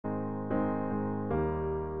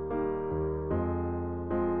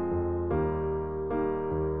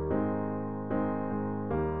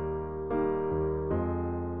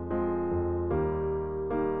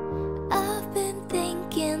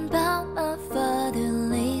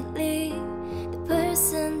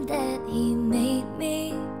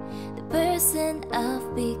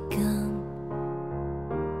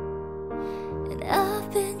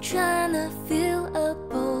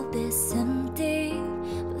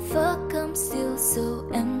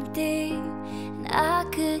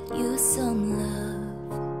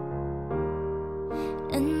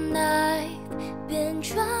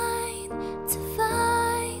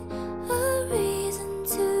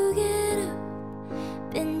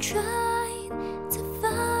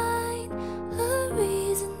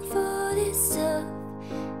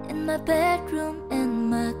my bedroom and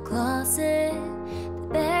my closet, the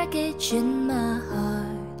baggage in my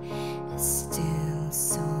heart is still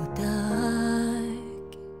so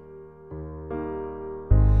dark.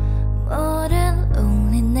 More than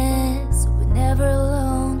loneliness, we're never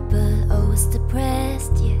alone, but always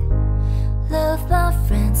depressed, yeah. Love my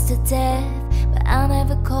friends to death, but I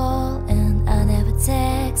never call and I never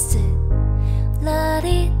texted.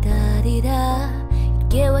 La-di-da-di-da, you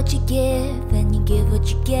get what you give and you give what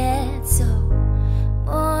you get. So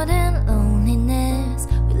more than loneliness,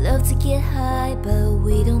 we love to get high, but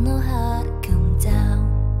we don't know how to